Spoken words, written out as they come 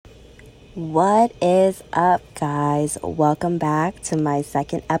What is up, guys? Welcome back to my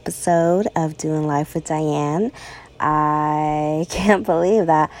second episode of Doing Life with Diane. I can't believe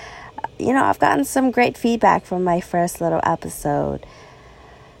that, I've gotten some great feedback from my first little episode.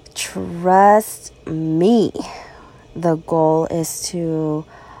 Trust me, the goal is to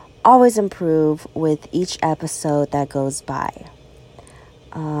always improve with each episode that goes by.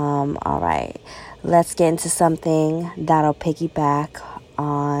 All right, let's get into something that'll piggyback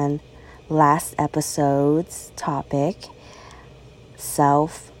on last episode's topic,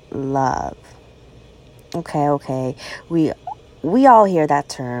 self-love. Okay. We all hear that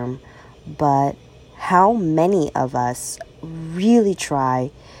term, but how many of us really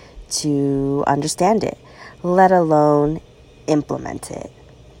try to understand it, let alone implement it?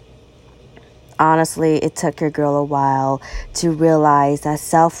 Honestly, it took your girl a while to realize that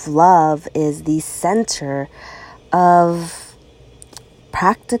self-love is the center of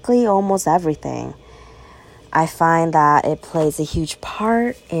practically almost everything. I find that it plays a huge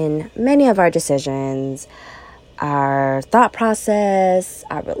part in many of our decisions, our thought process,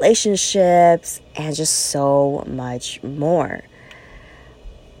 our relationships, and just so much more.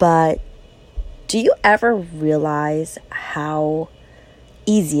 But do you ever realize how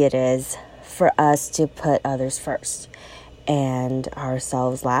easy it is for us to put others first and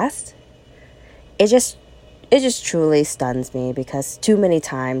ourselves last? It just truly stuns me because too many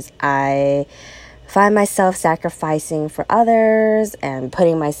times I find myself sacrificing for others and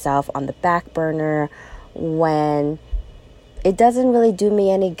putting myself on the back burner when it doesn't really do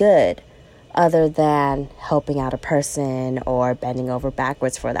me any good other than helping out a person or bending over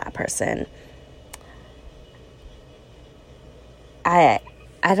backwards for that person. I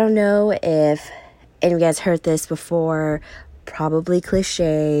don't know if any of you guys heard this before, probably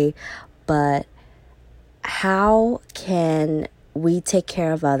cliche, but how can we take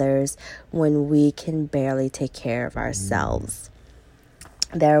care of others when we can barely take care of ourselves?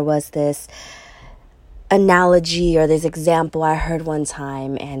 There was this analogy or this example I heard one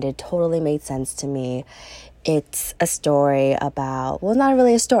time, and it totally made sense to me. It's a story about, well, not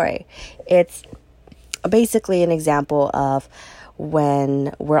really a story. It's basically an example of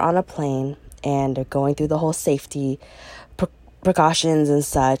when we're on a plane and going through the whole safety precautions and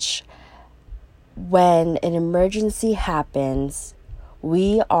such. When an emergency happens,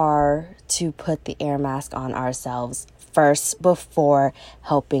 we are to put the air mask on ourselves first before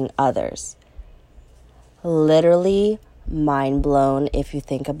helping others. Literally mind blown if you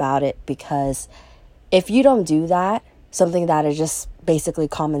think about it, because if you don't do that, something that is just basically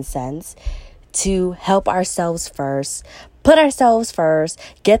common sense, to help ourselves first, put ourselves first,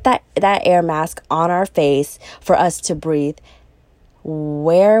 get that air mask on our face for us to breathe,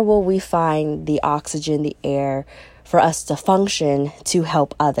 where will we find the oxygen, the air for us to function to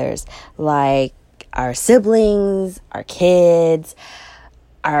help others? Like our siblings, our kids,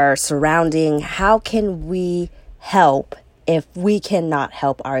 our surrounding. How can we help if we cannot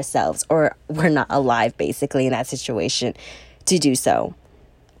help ourselves, or we're not alive basically in that situation to do so?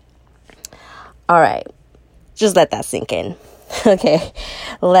 All right, just let that sink in. Okay,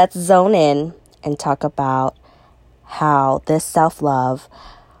 let's zone in and talk about how this self-love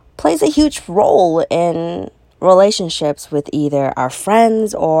plays a huge role in relationships with either our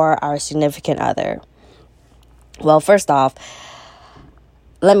friends or our significant other. Well, first off,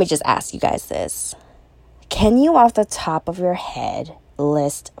 let me just ask you guys this. Can you, off the top of your head,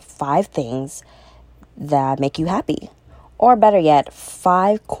 list 5 things that make you happy? Or better yet,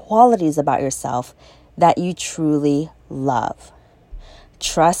 5 qualities about yourself that you truly love?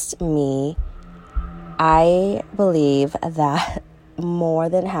 Trust me, I believe that more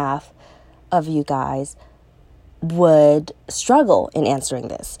than half of you guys would struggle in answering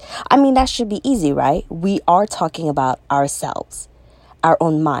this. I mean, that should be easy, right? We are talking about ourselves, our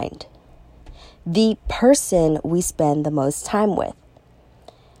own mind, the person we spend the most time with.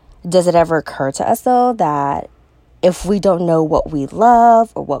 Does it ever occur to us, though, that if we don't know what we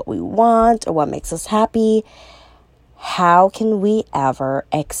love or what we want or what makes us happy, how can we ever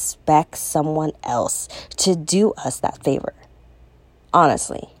expect someone else to do us that favor?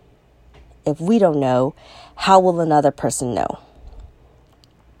 Honestly, if we don't know, how will another person know?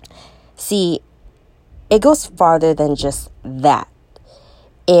 See, it goes farther than just that.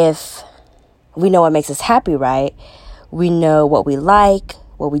 If we know what makes us happy, right? We know what we like,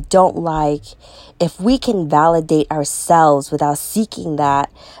 what we don't like. If we can validate ourselves without seeking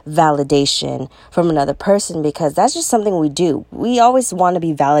that validation from another person, because that's just something we do. We always want to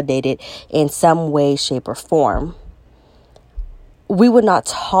be validated in some way, shape, or form. We would not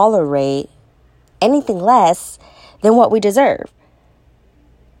tolerate anything less than what we deserve.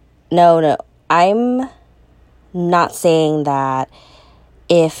 No, I'm not saying that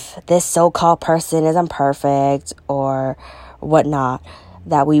if this so-called person isn't perfect or whatnot,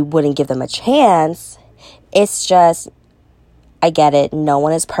 that we wouldn't give them a chance. It's just, I get it, no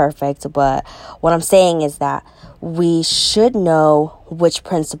one is perfect, but what I'm saying is that we should know which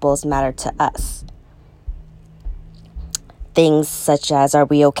principles matter to us. Things such as, are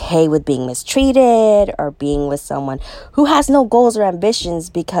we okay with being mistreated or being with someone who has no goals or ambitions?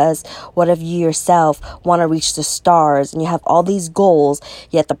 Because what if you yourself want to reach the stars and you have all these goals,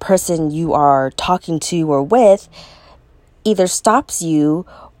 yet the person you are talking to or with either stops you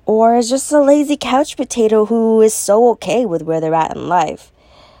or is just a lazy couch potato who is so okay with where they're at in life?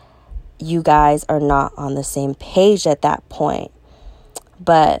 You guys are not on the same page at that point.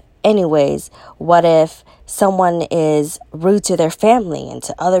 But anyways, what if someone is rude to their family and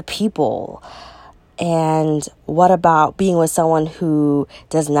to other people? And what about being with someone who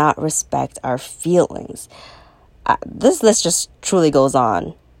does not respect our feelings? This list just truly goes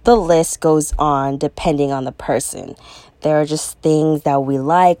on. The list goes on depending on the person. There are just things that we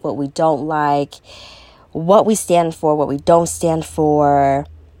like, what we don't like, what we stand for, what we don't stand for,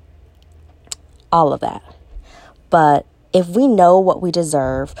 all of that. But if we know what we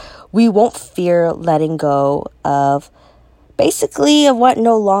deserve, we won't fear letting go of basically of what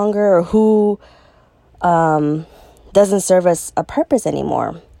no longer or who doesn't serve us a purpose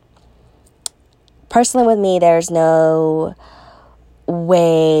anymore. Personally, with me, there's no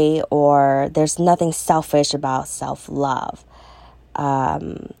way or there's nothing selfish about self-love.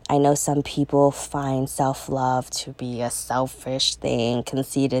 I know some people find self-love to be a selfish thing,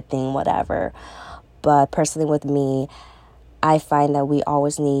 conceited thing, whatever. But personally with me, I find that we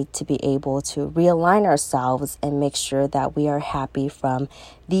always need to be able to realign ourselves and make sure that we are happy from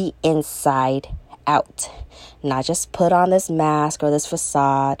the inside out. Not just put on this mask or this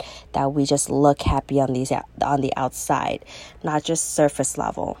facade that we just look happy on the outside. Not just surface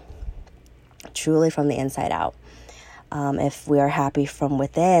level. Truly from the inside out. If we are happy from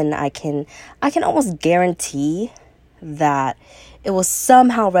within, I can almost guarantee that it will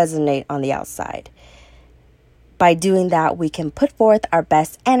somehow resonate on the outside. By doing that, we can put forth our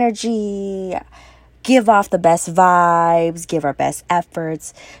best energy, give off the best vibes, give our best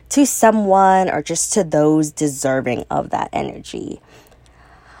efforts to someone or just to those deserving of that energy.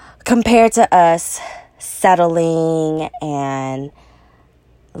 Compared to us settling and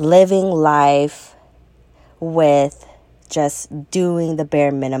living life with just doing the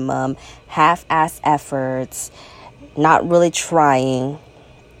bare minimum, half-ass efforts, not really trying.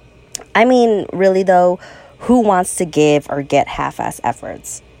 I mean, really though, who wants to give or get half-ass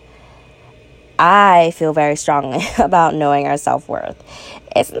efforts? I feel very strongly about knowing our self-worth.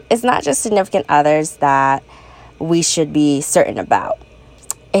 It's not just significant others that we should be certain about.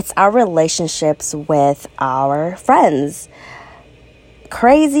 It's our relationships with our friends.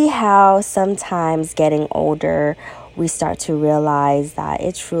 Crazy how sometimes getting older, we start to realize that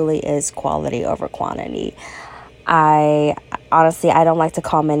it truly is quality over quantity. I don't like to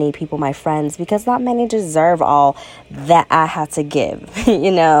call many people my friends because not many deserve all that I have to give.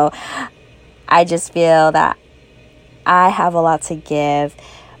 I just feel that I have a lot to give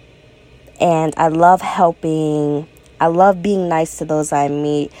and I love helping. I love being nice to those I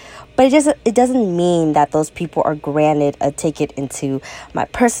meet, but it doesn't mean that those people are granted a ticket into my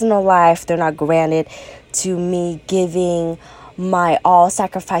personal life. They're not granted to me giving my all,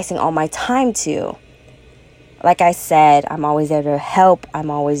 sacrificing all my time to. Like I said, I'm always there to help.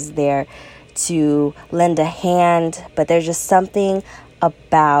 I'm always there to lend a hand. But there's just something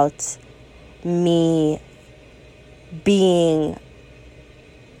about me being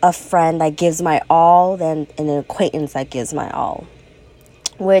a friend that gives my all than an acquaintance that gives my all.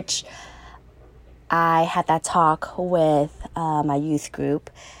 Which I had that talk with my youth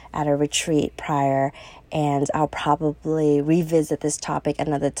group at a retreat prior. And I'll probably revisit this topic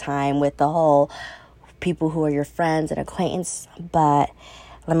another time with the whole people who are your friends and acquaintance, but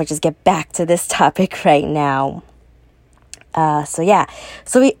let me just get back to this topic right now.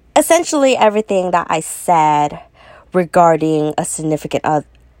 So essentially everything that I said regarding a significant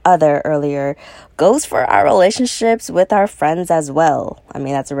other earlier goes for our relationships with our friends as well. I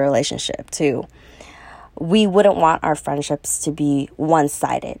mean, that's a relationship too. We wouldn't want our friendships to be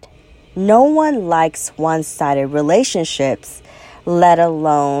one-sided. No one likes one-sided relationships, let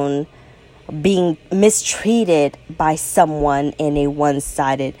alone being mistreated by someone in a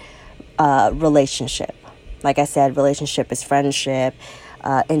one-sided relationship. Like I said, relationship is friendship,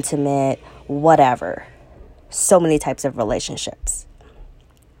 intimate, whatever. So many types of relationships.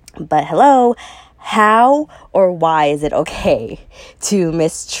 But hello, How or why is it okay to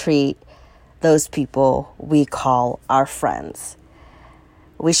mistreat those people we call our friends?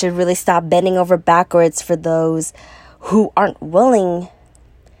 We should really stop bending over backwards for those who aren't willing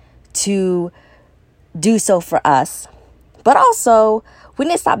to do so for us. But also, we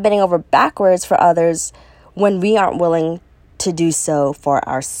need to stop bending over backwards for others when we aren't willing to do so for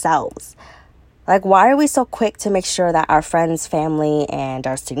ourselves. Like, why are we so quick to make sure that our friends, family, and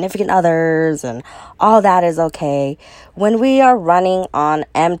our significant others and all that is okay when we are running on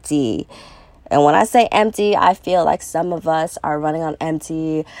empty? And when I say empty, I feel like some of us are running on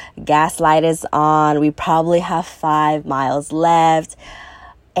empty. Gas light is on. We probably have 5 miles left.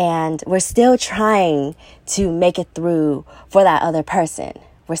 And we're still trying to make it through for that other person.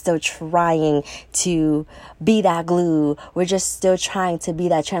 We're still trying to be that glue. We're just still trying to be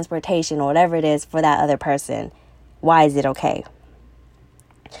that transportation or whatever it is for that other person. Why is it okay?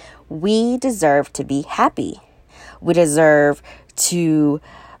 We deserve to be happy. We deserve to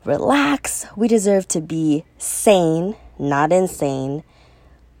relax. We deserve to be sane, not insane.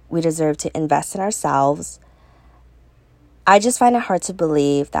 We deserve to invest in ourselves. I just find it hard to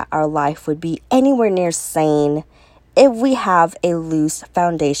believe that our life would be anywhere near sane if we have a loose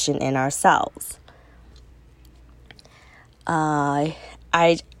foundation in ourselves. I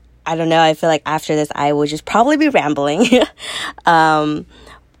don't know. I feel like after this, I will just probably be rambling.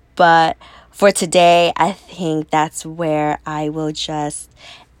 But for today, I think that's where I will just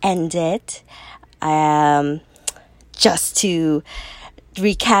end it. Just to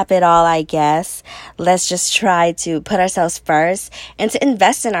recap it all, I guess. Let's just try to put ourselves first and to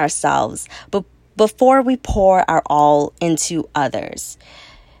invest in ourselves. But before we pour our all into others,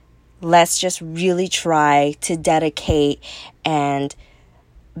 let's just really try to dedicate and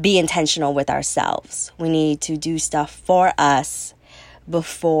be intentional with ourselves. We need to do stuff for us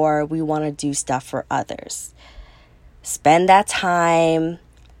before we want to do stuff for others. Spend that time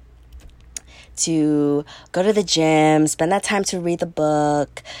to go to the gym, spend that time to read the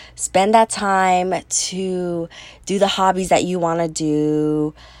book, spend that time to do the hobbies that you want to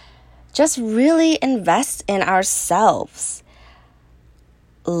do. Just really invest in ourselves.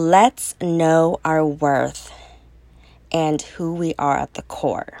 Let's know our worth and who we are at the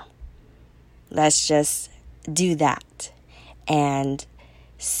core. Let's just do that and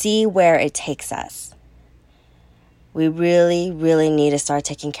see where it takes us. We really, really need to start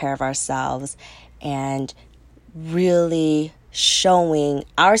taking care of ourselves and really showing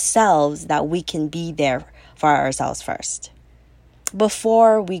ourselves that we can be there for ourselves first.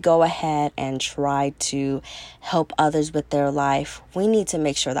 Before we go ahead and try to help others with their life, we need to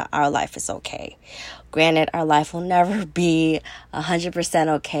make sure that our life is okay. Granted, our life will never be 100%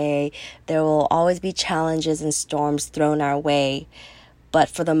 okay. There will always be challenges and storms thrown our way. But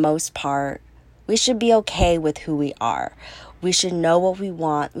for the most part, we should be okay with who we are. We should know what we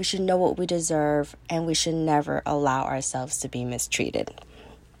want. We should know what we deserve. And we should never allow ourselves to be mistreated.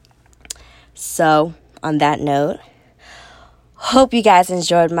 So, on that note, hope you guys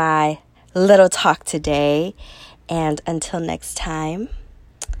enjoyed my little talk today. And until next time,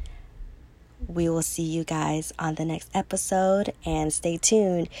 we will see you guys on the next episode. And stay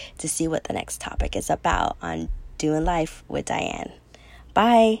tuned to see what the next topic is about on Doing Life with Diane.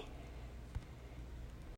 Bye.